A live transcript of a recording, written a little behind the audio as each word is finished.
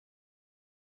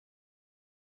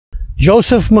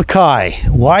Joseph McKay,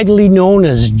 widely known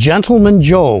as Gentleman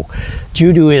Joe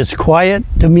due to his quiet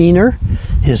demeanor,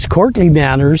 his courtly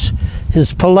manners,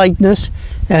 his politeness,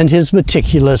 and his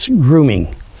meticulous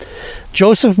grooming.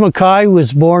 Joseph McKay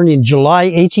was born in July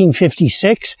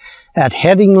 1856 at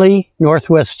Headingley,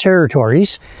 Northwest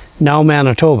Territories, now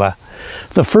Manitoba,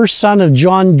 the first son of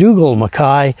John Dougal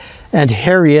McKay and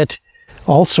Harriet,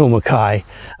 also McKay,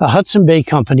 a Hudson Bay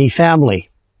Company family.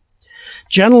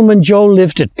 Gentleman Joe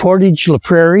lived at Portage La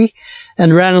Prairie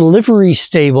and ran a livery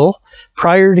stable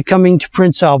prior to coming to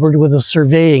Prince Albert with a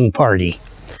surveying party.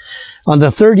 On the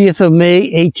 30th of May,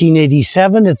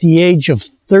 1887, at the age of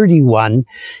 31,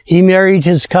 he married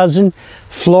his cousin,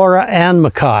 Flora Ann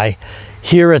McKay,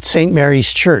 here at St.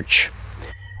 Mary's Church.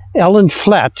 Ellen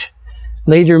Flett,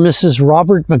 later Mrs.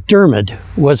 Robert McDermott,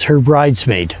 was her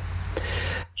bridesmaid.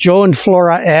 Joe and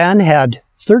Flora Ann had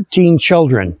 13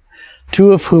 children,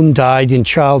 2 of whom died in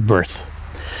childbirth.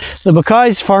 The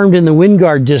McKays farmed in the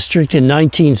Wingard district in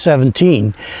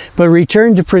 1917, but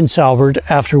returned to Prince Albert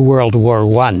after World War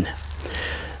I.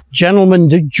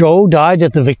 Gentleman Joe died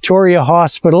at the Victoria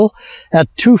Hospital at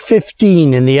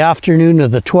 2:15 in the afternoon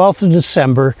of the 12th of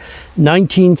December,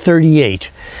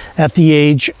 1938, at the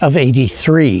age of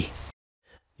 83.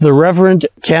 The Reverend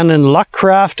Canon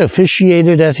Luckcraft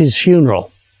officiated at his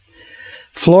funeral.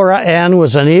 Flora Ann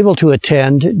was unable to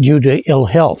attend due to ill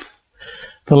health.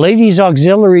 The Ladies'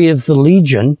 Auxiliary of the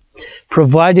Legion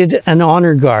provided an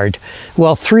honor guard,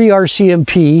 while 3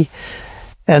 RCMP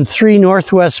and 3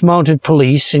 Northwest Mounted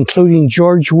Police, including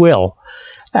George Will,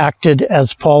 acted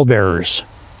as pallbearers.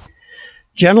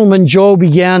 Gentleman Joe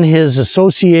began his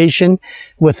association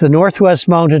with the Northwest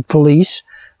Mounted Police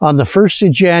on the 1st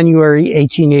of January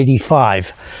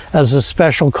 1885 as a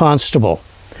special constable.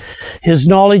 His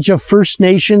knowledge of First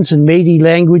Nations and Métis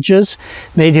languages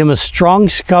made him a strong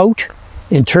scout,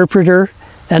 interpreter,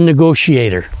 and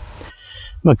negotiator.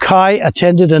 McKay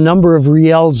attended a number of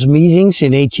Riel's meetings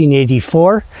in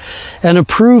 1884 and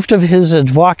approved of his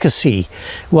advocacy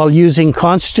while using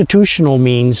constitutional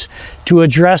means to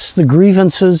address the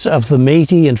grievances of the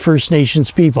Métis and First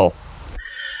Nations people.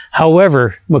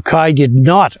 However, McKay did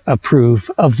not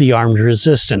approve of the armed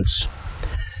resistance.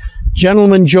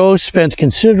 Gentleman Joe spent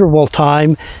considerable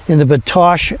time in the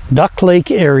Batoche, Duck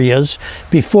Lake areas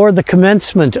before the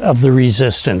commencement of the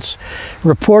resistance,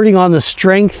 reporting on the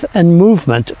strength and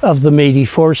movement of the Métis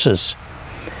forces.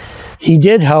 He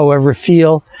did, however,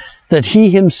 feel that he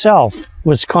himself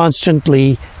was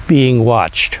constantly being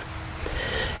watched.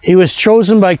 He was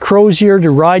chosen by Crozier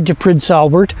to ride to Prince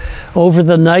Albert over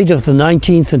the night of the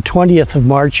 19th and 20th of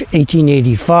March,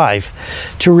 1885,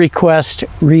 to request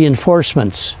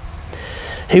reinforcements.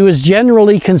 He was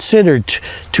generally considered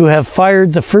to have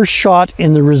fired the first shot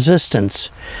in the resistance,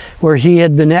 where he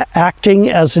had been acting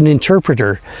as an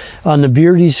interpreter on the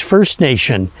Beardy's First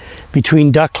Nation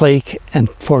between Duck Lake and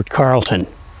Fort Carleton.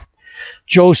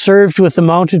 Joe served with the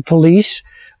Mounted Police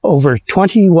over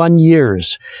 21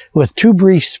 years, with 2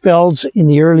 brief spells in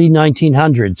the early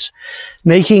 1900s,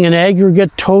 making an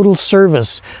aggregate total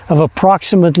service of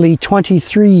approximately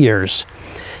 23 years.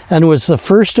 And was the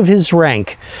first of his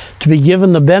rank to be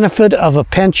given the benefit of a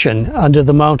pension under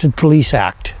the Mounted Police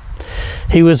Act.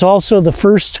 He was also the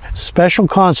first special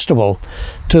constable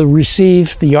to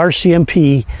receive the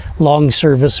RCMP Long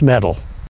Service Medal.